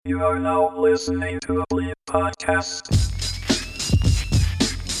You are now listening to the Bleep Podcast.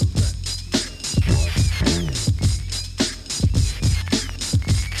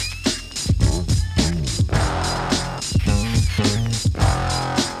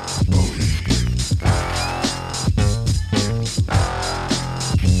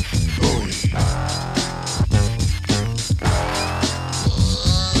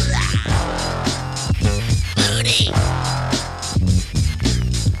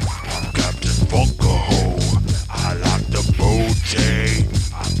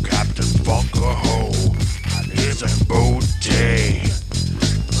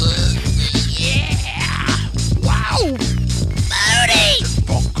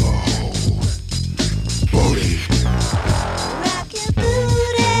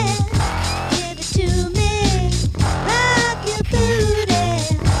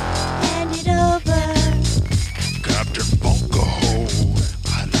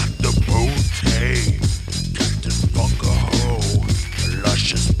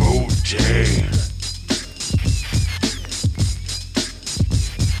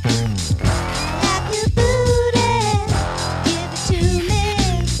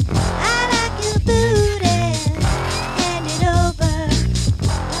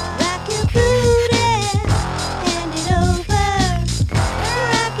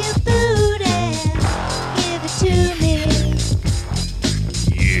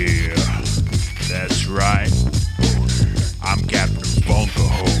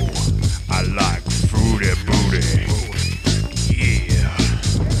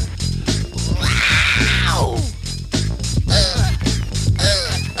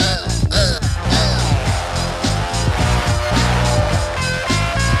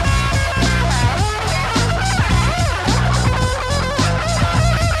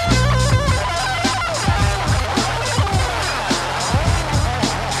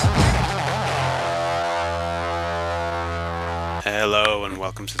 Hello and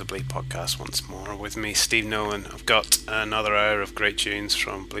welcome to the Bleep Podcast once more. With me, Steve Nolan. I've got another hour of great tunes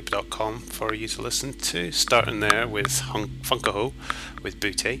from Bleep.com for you to listen to, starting there with Funkaho with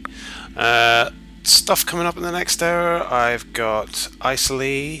Booty. Stuff coming up in the next hour, I've got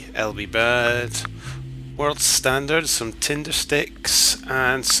Isley, LB Bird, World Standard, some Tindersticks,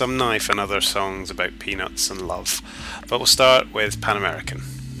 and some Knife and other songs about peanuts and love. But we'll start with Pan American.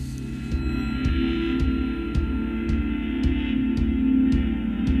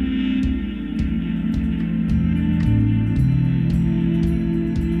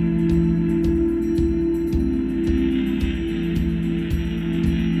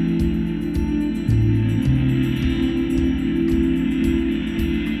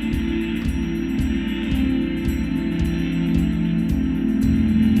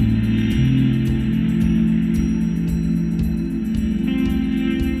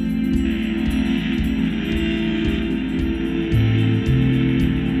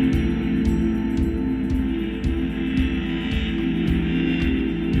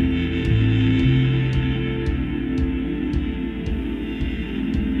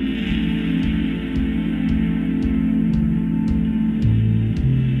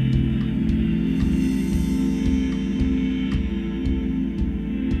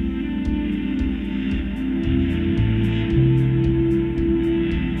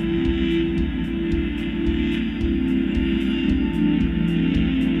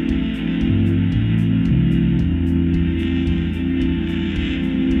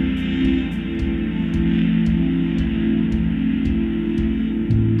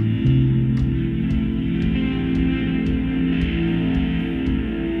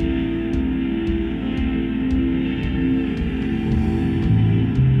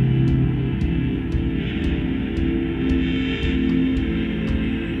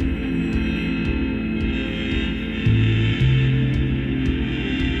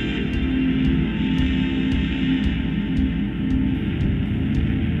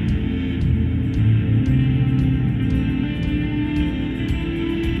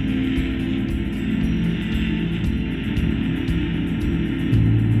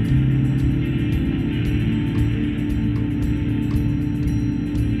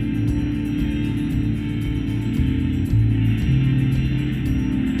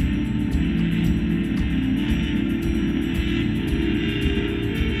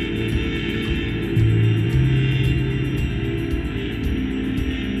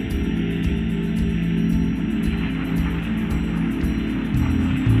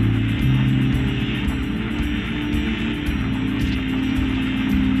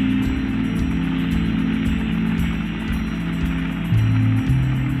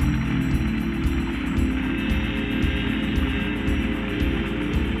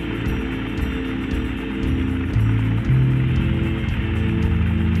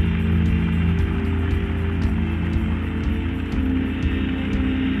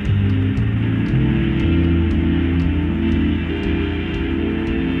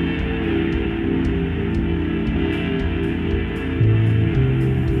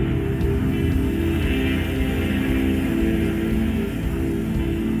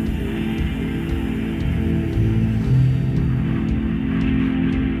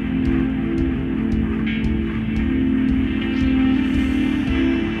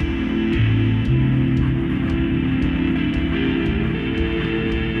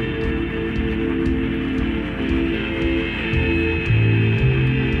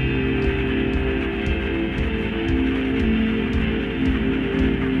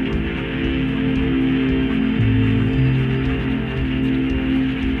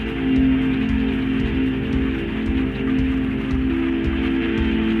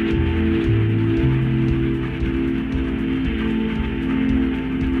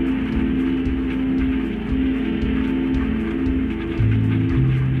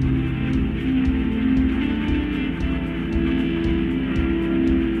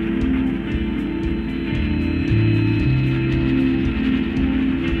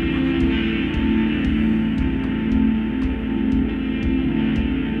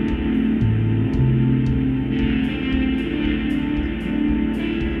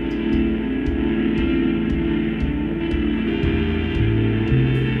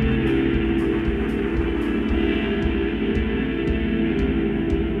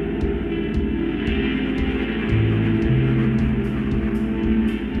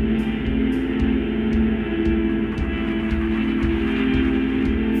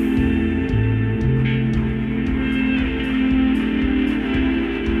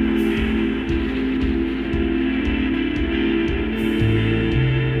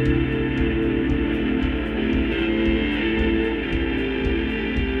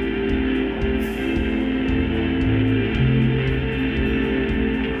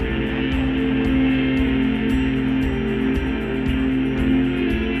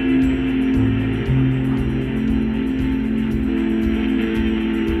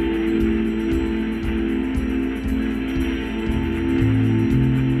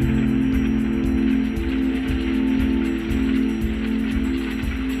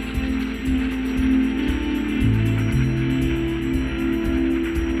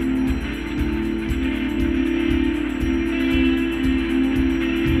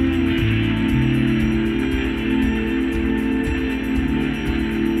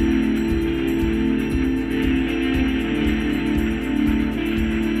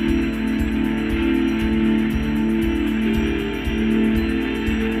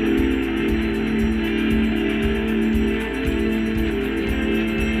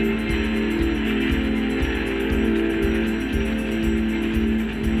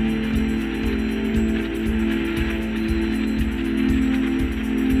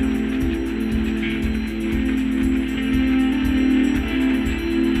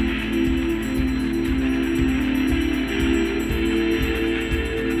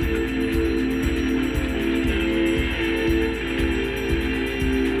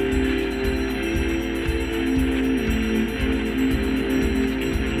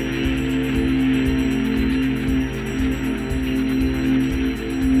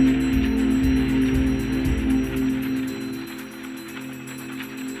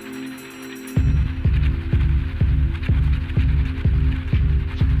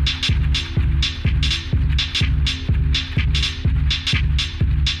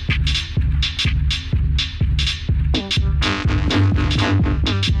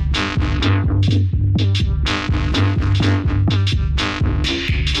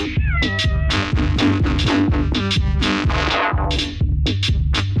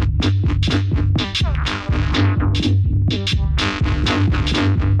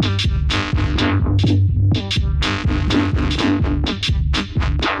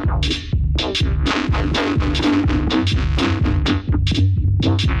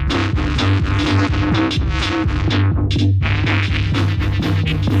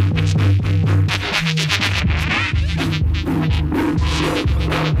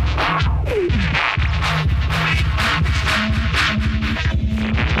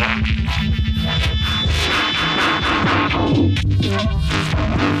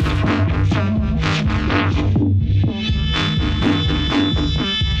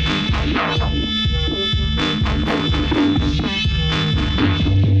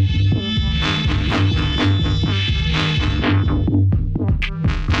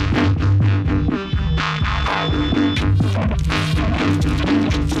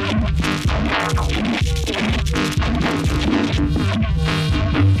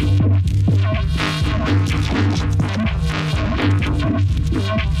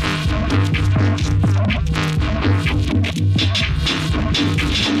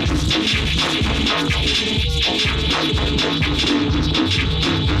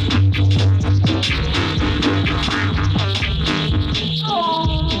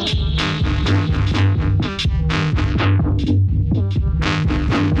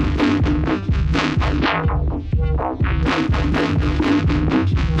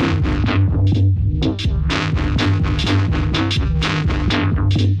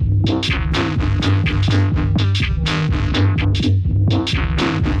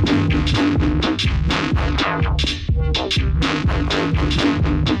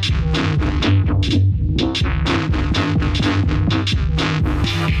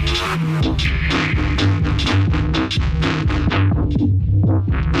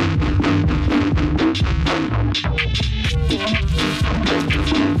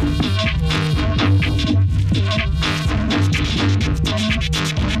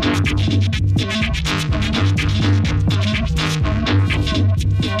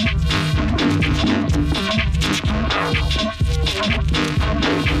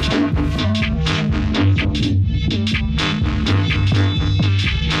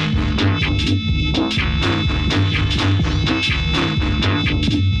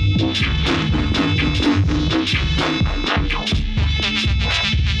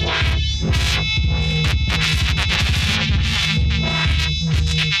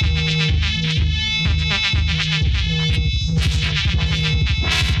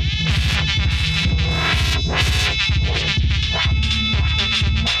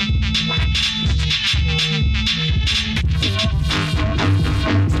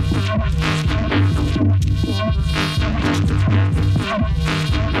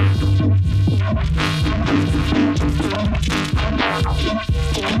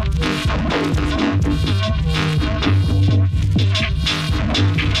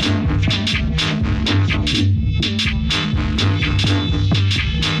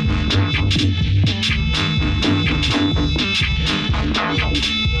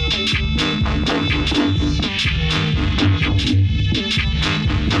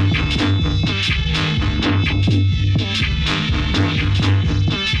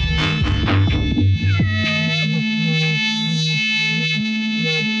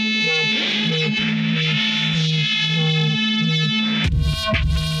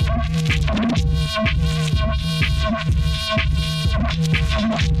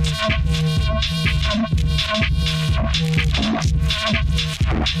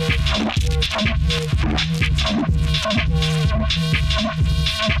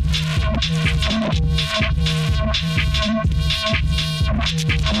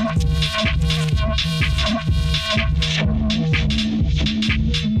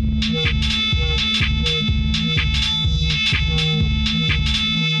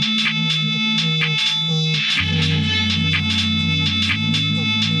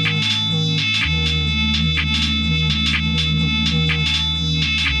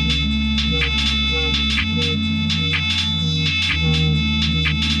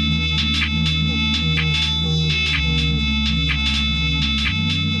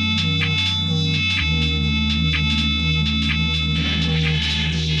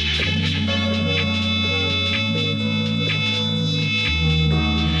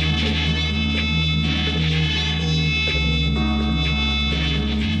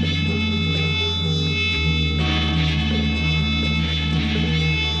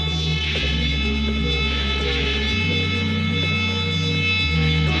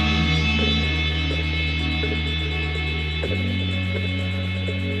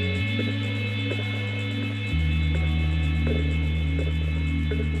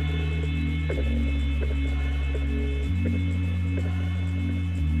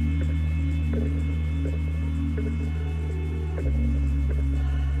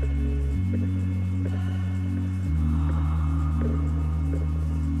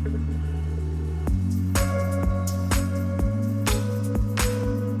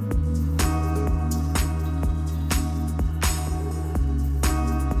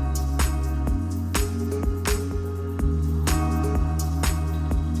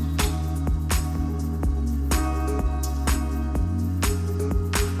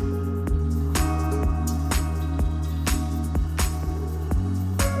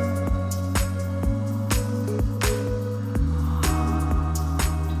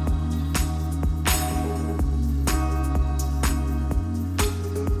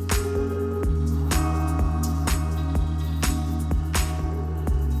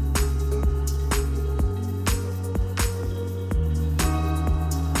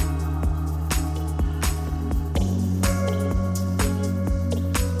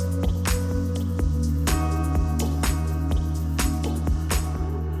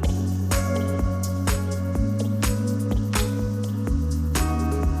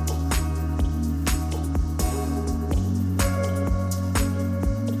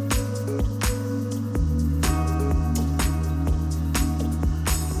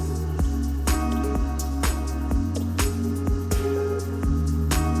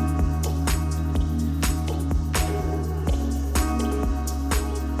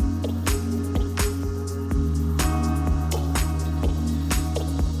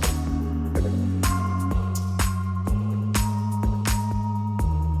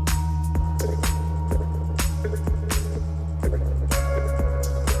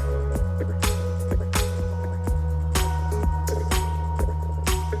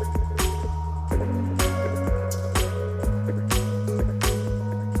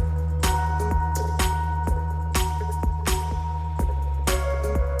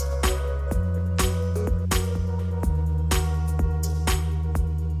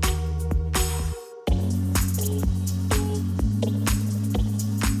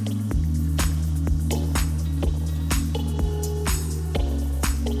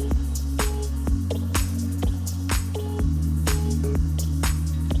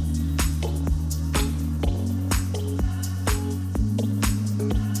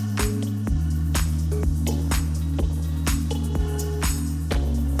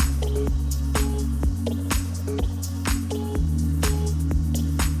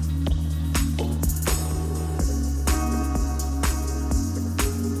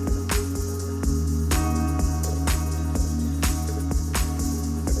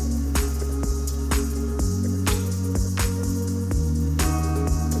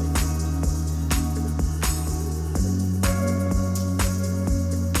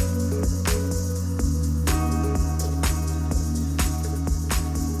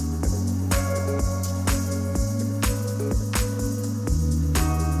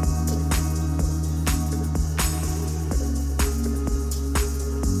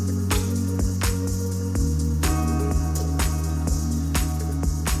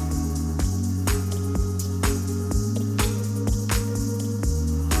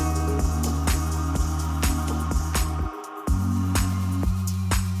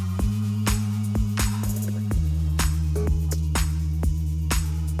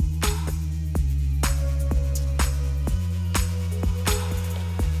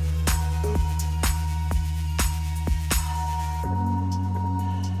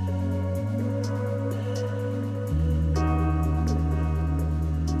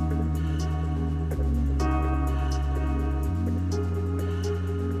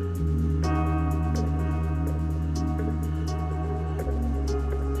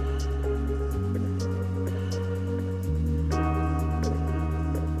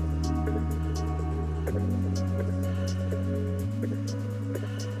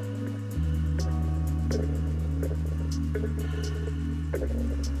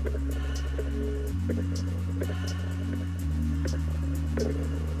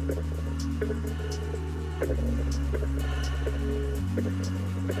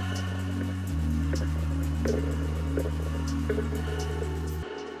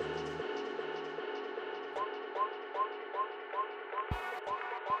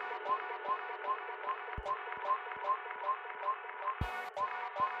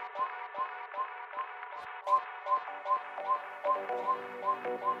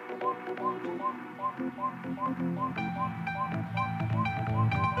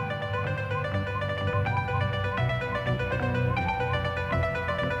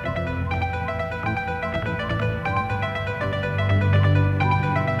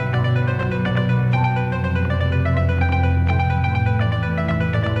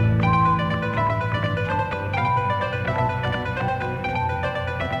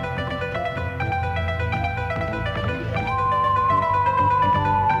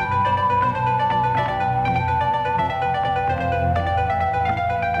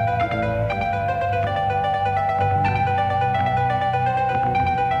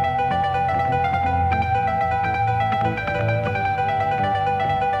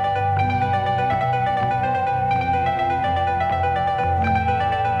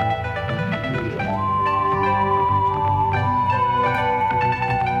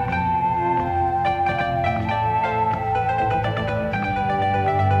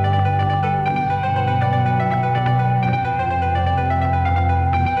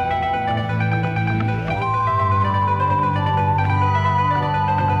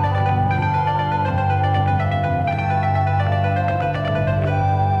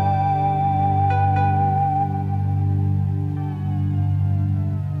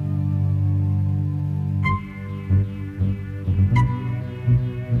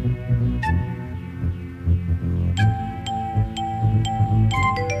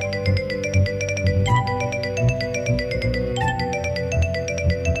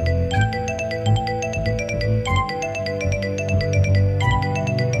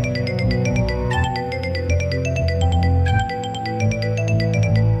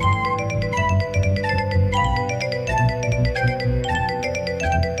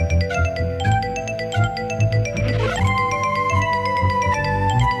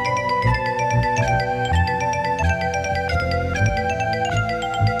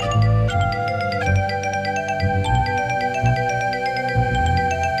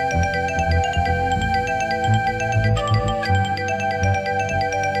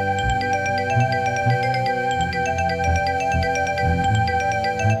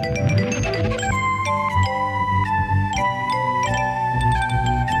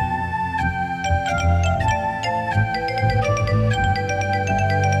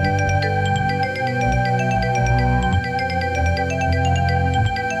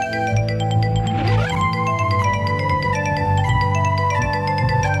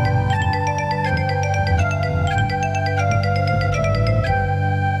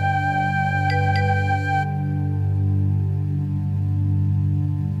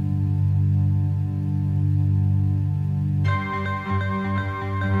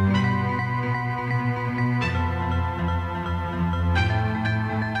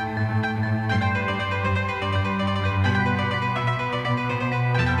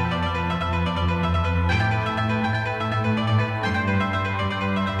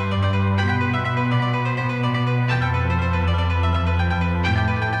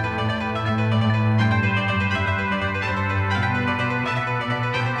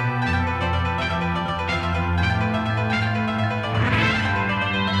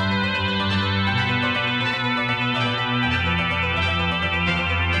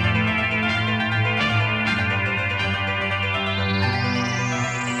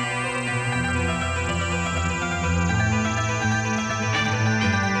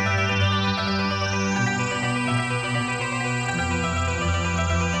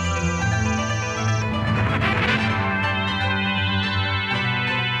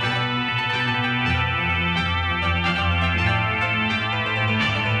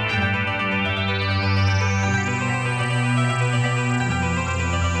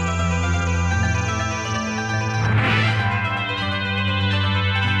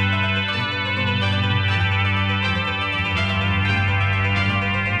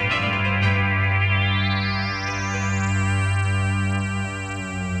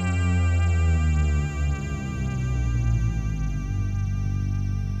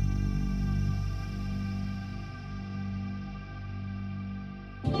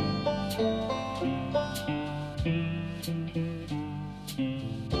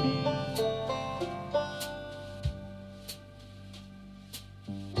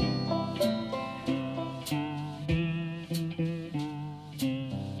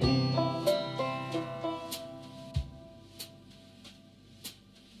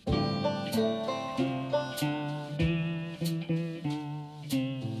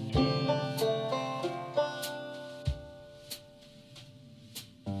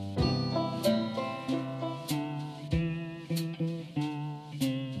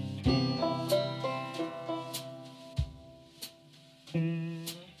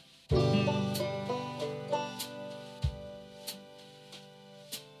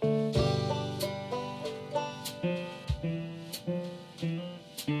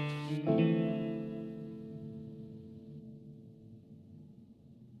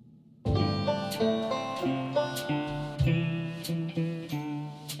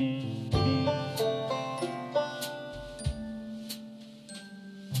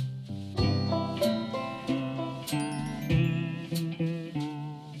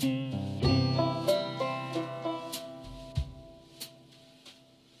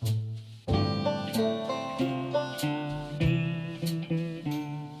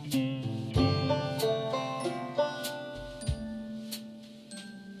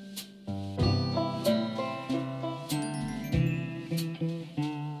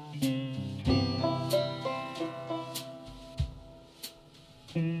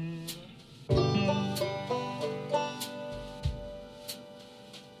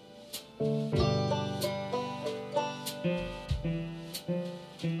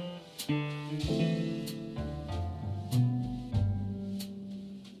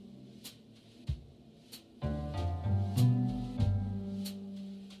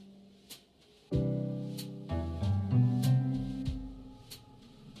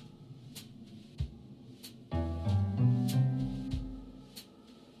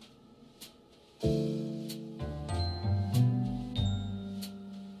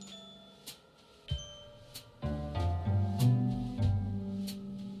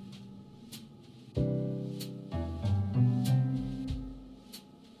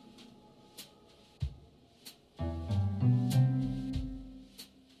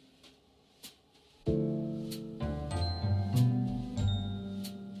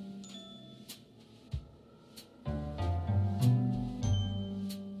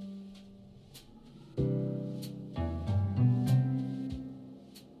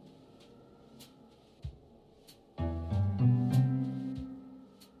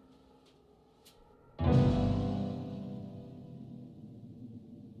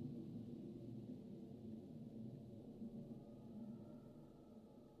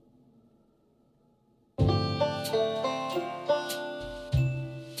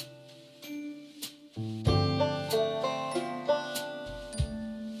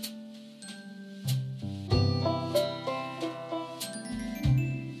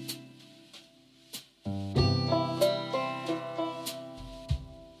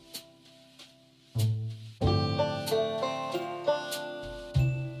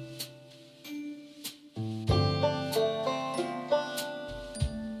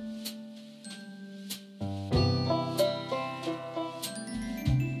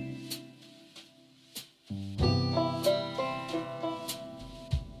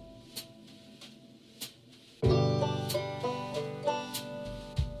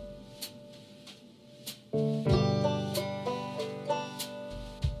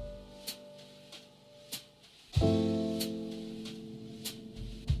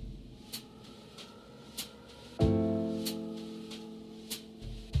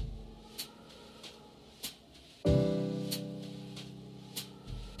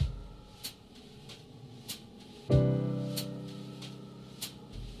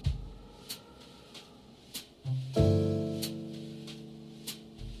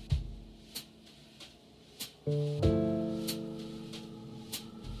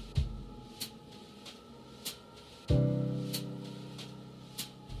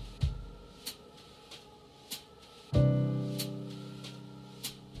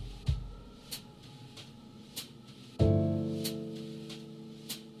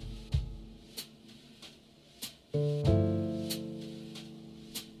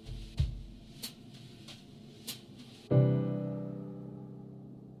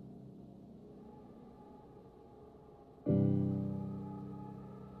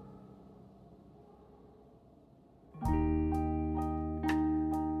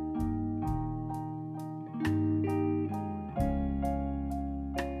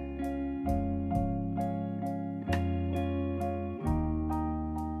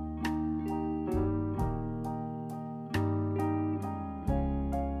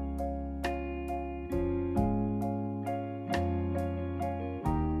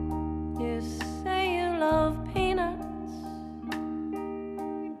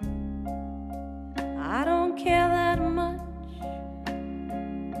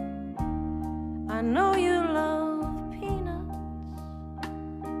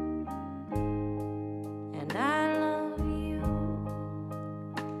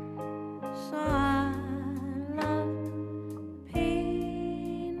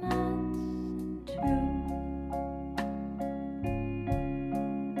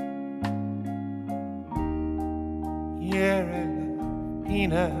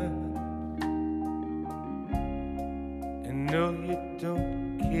 peanut. And no, you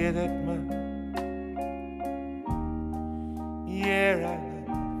don't hear that much. Yeah, I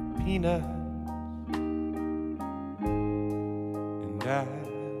love peanuts, and I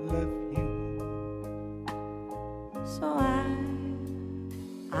love you. So I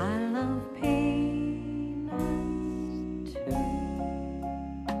love peanuts too.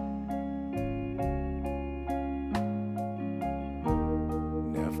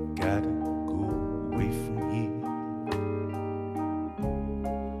 Now I've gotta go away from here.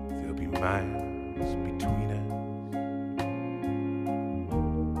 There'll be miles between us,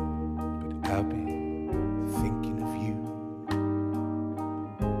 but I'll be thinking of you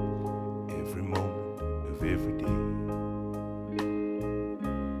every moment of every day.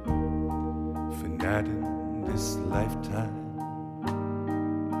 For not in this lifetime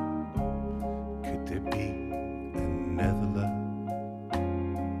could there be another love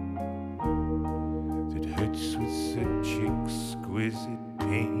that hurts with such exquisite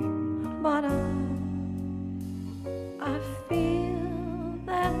pain. But I feel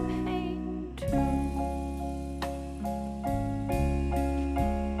that pain too.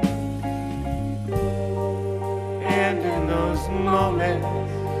 And in those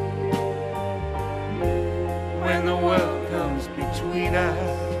moments when the world comes between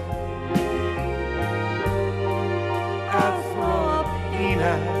us, I throw a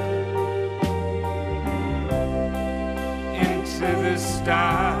peanut into the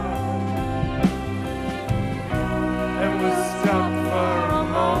stars, and we'll stop for a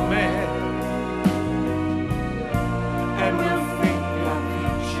moment, and we'll think of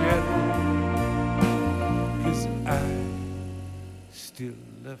each other, 'cause I still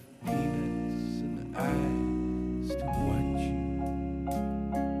love peanuts, and I still want you.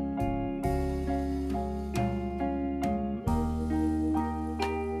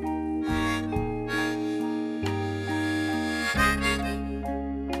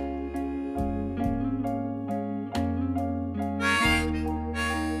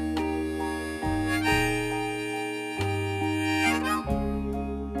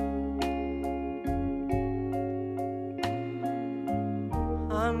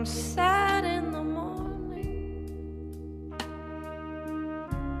 I'm sad in the morning.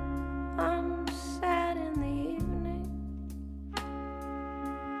 I'm sad in the evening.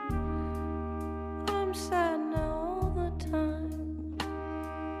 I'm sad now all the time,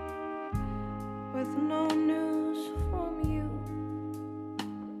 with no news from you.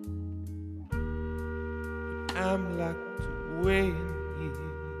 I'm locked away in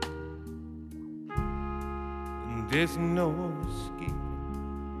here, and there's no escape.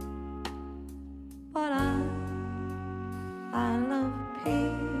 But I love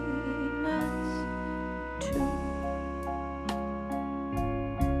peanuts too.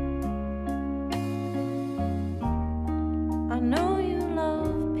 I know you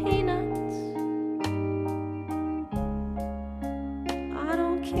love peanuts. I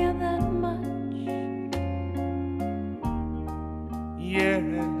don't care that much. Yeah,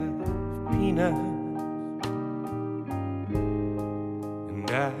 I love peanuts, and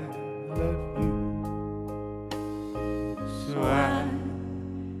I love you. So I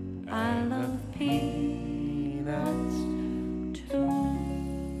love peanuts too.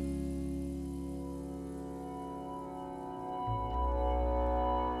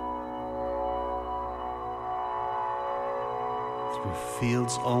 Through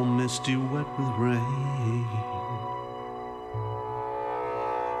fields all misty wet with rain,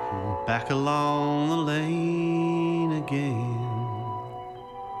 and back along the lane again,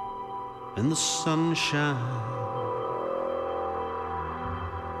 in the sunshine,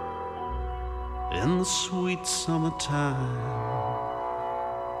 in the sweet summertime,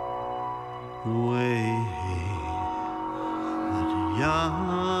 the way that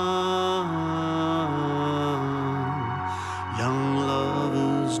young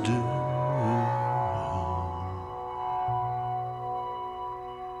lovers do.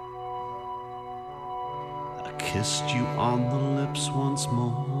 I kissed you on the lips once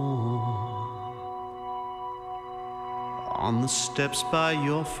more, on the steps by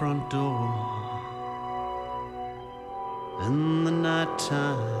your front door, in the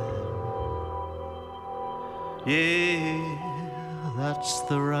nighttime. Yeah, that's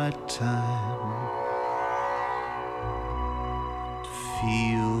the right time to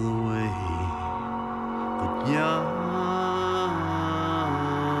feel the way that young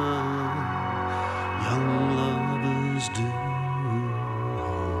lovers do.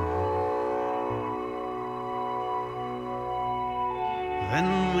 Then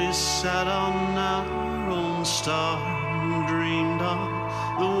we sat on our own star and dreamed of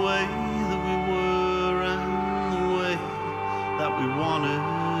the way that we were and the way that we wanted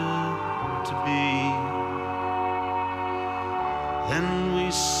Then we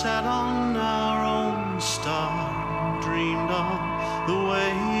sat on our own star, dreamed of the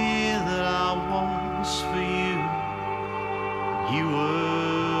way that I was for you, you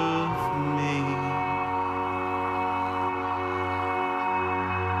were for me.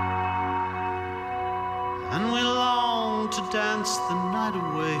 And we longed to dance the night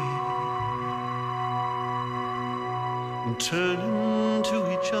away and turn into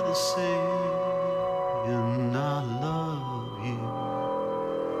each other saying, I love you.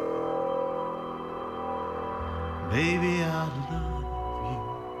 Baby, I love you.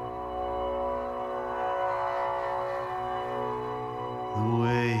 The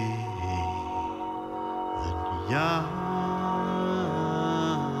way that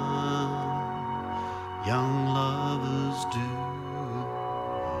young lovers do.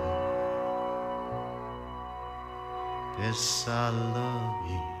 Yes, I love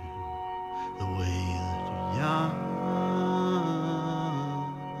you the way that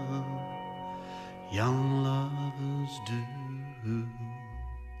young lovers do.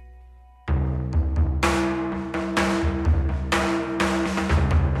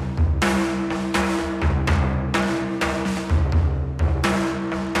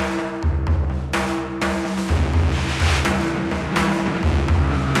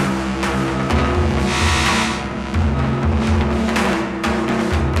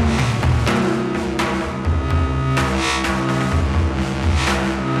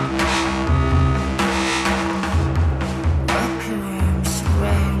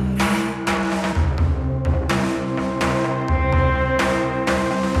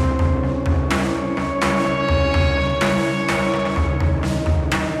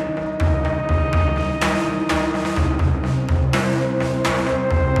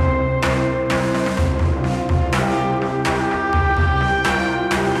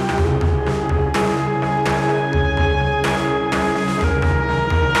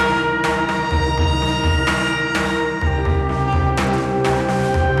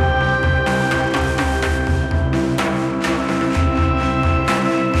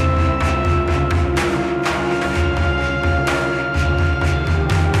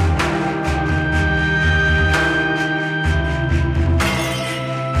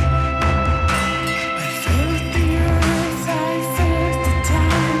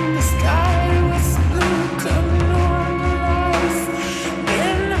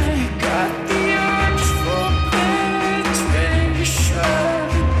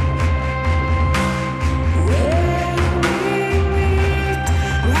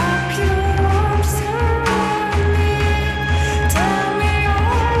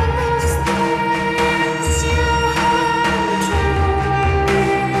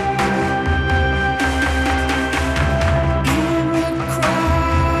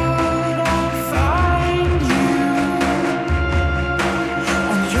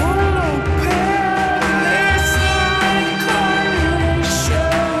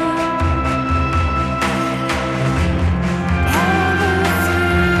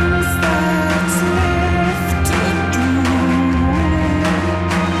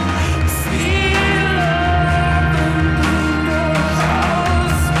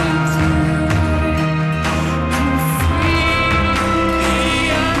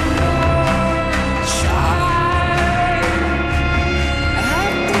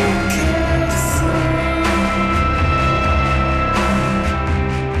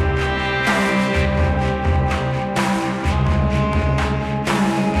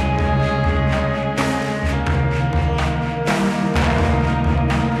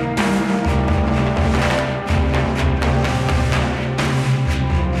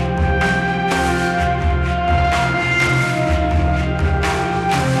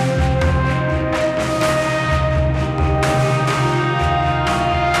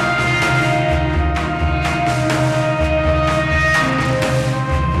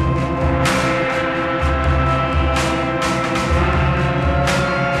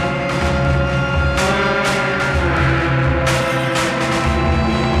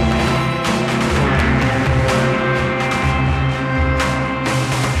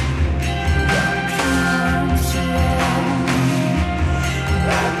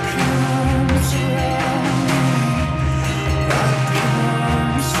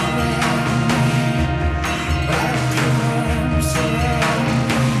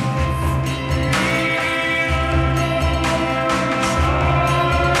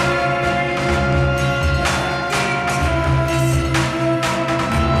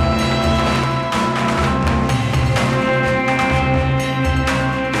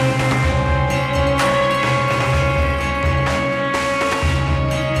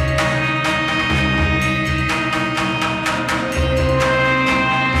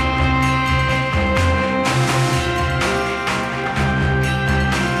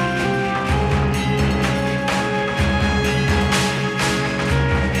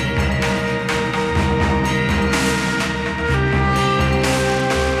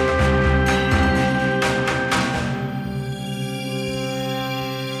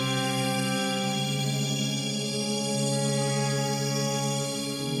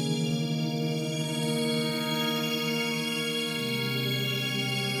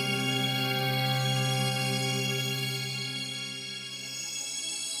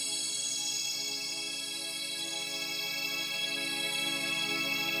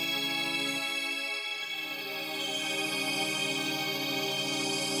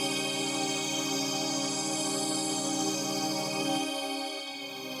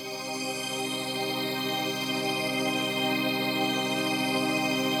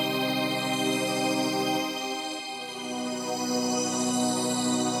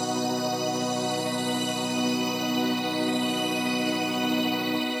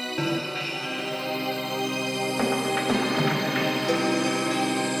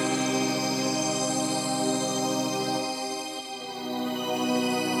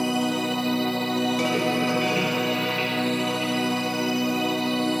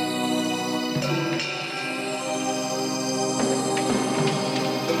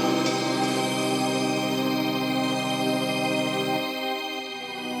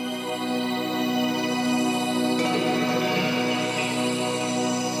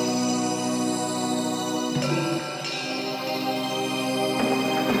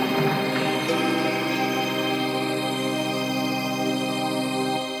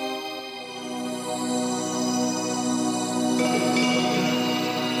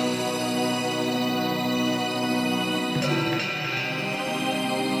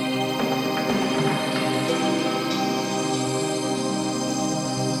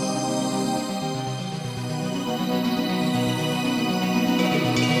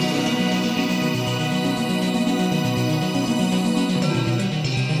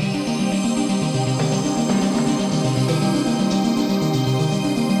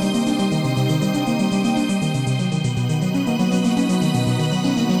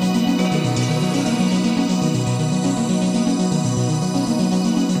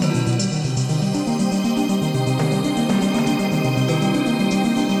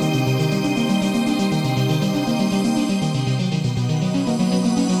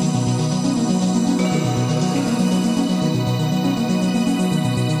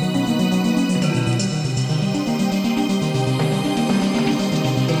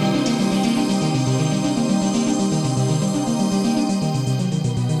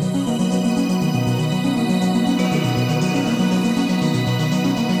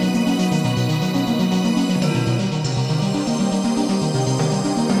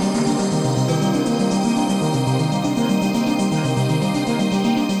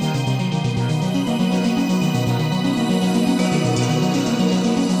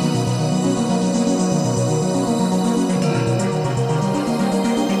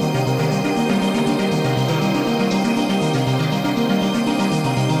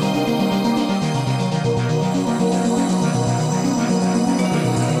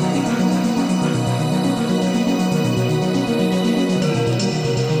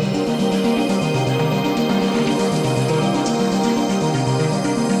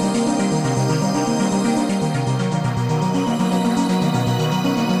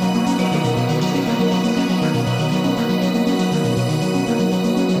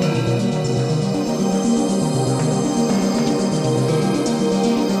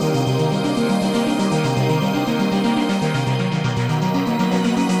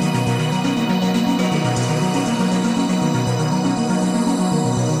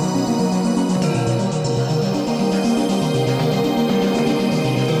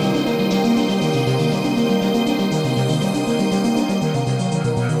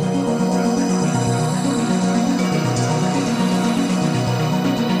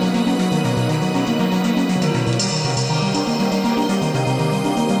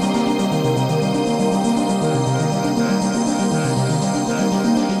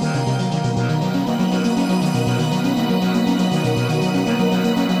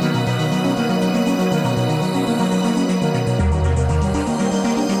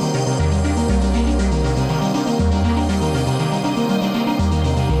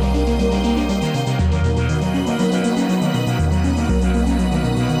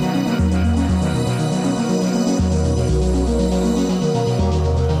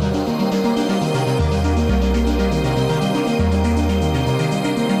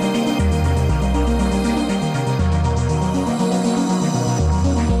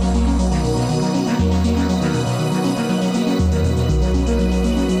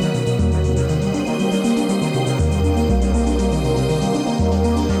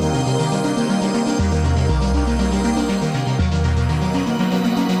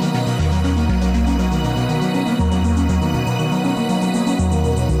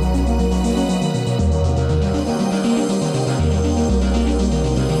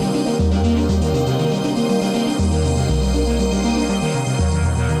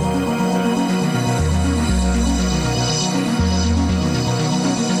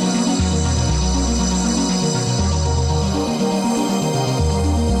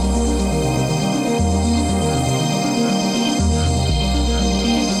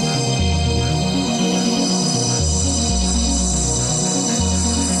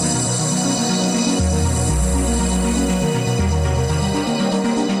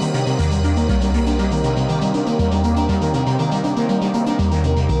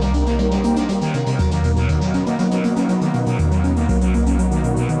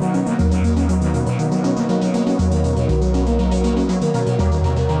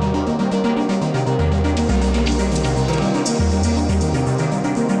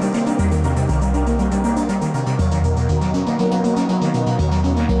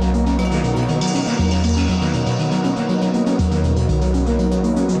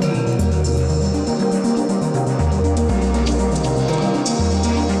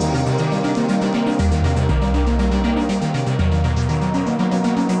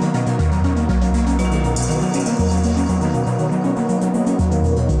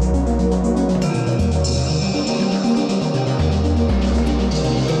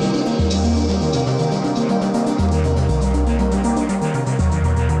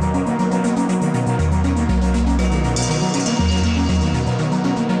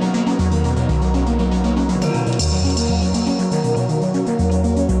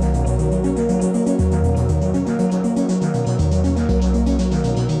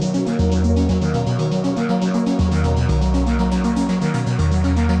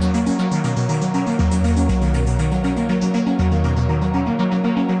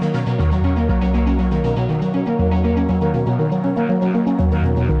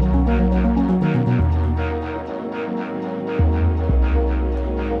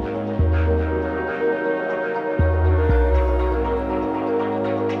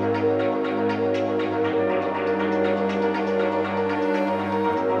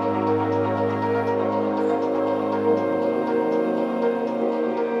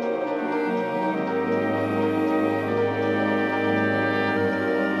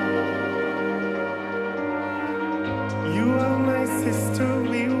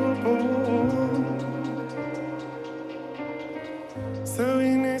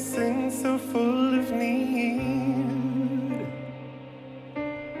 full of need.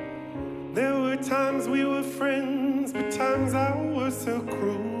 There were times we were friends, but times I was so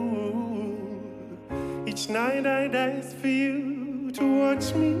cruel. Each night I'd ask for you to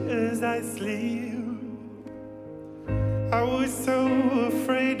watch me as I sleep. I was so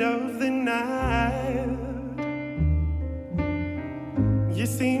afraid of the night. You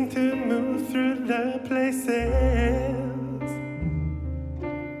seem to move through the places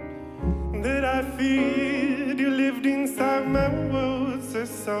that I feared. You lived inside my world so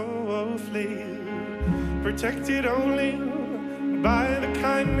softly, protected only by the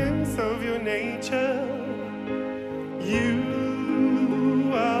kindness of your nature.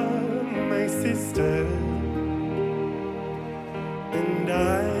 You are my sister, and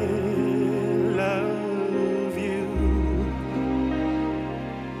I love you.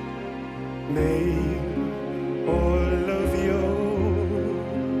 May all of your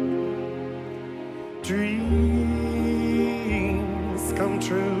dreams come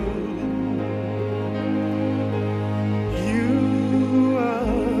true. You are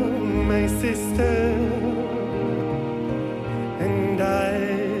my sister, and I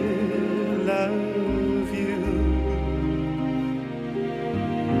love you.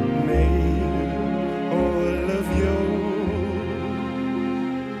 May all of your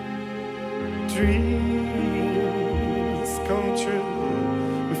dreams come true.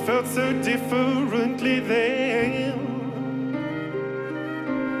 We felt so differently then,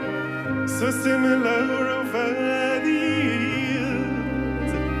 so similar over the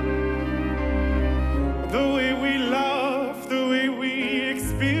years. The way we laugh, the way we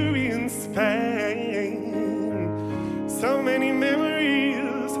experience pain. So many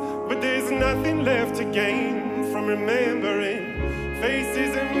memories, but there's nothing left to gain from remembering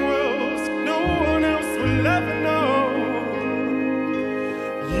faces and worlds no one else will ever know.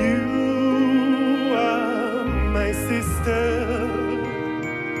 You are my sister,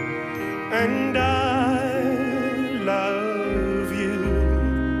 and I love you.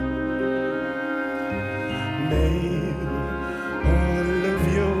 May all of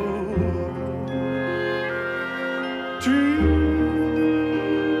your dreams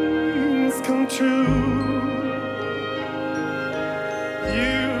come true.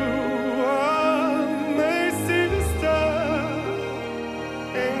 You are my sister,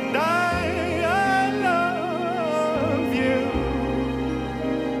 and I love you.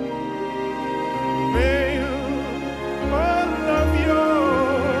 May all of your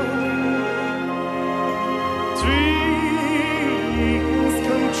dreams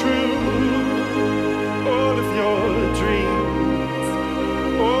come true. All of your dreams,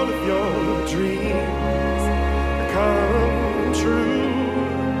 all of your dreams come true.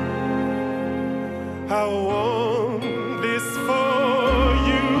 I want this for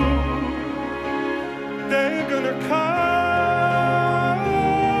you. They're gonna come.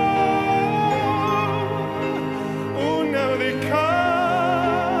 Oh, now they come.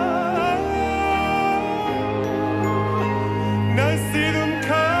 I see them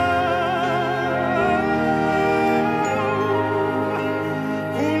come.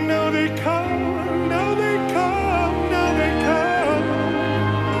 Oh, now they come. Now they come. Now they come.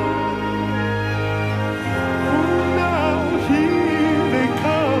 Oh, now here they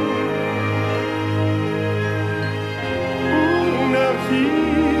come. Oh, now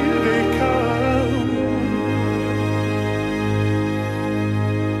here they come.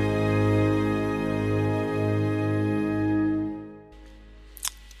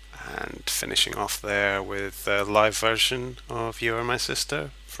 And finishing off there with a live version of You Are My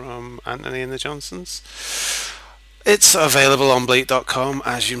Sister from Anthony and the Johnsons. It's available on Bleak.com,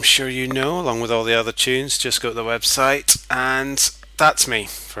 as I'm sure you know, along with all the other tunes. Just go to the website, and that's me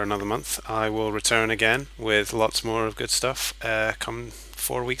for another month. I will return again with lots more of good stuff come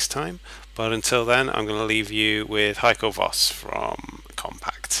 4 weeks' time. But until then, I'm going to leave you with Heiko Voss from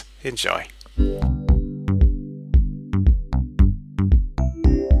Compact. Enjoy.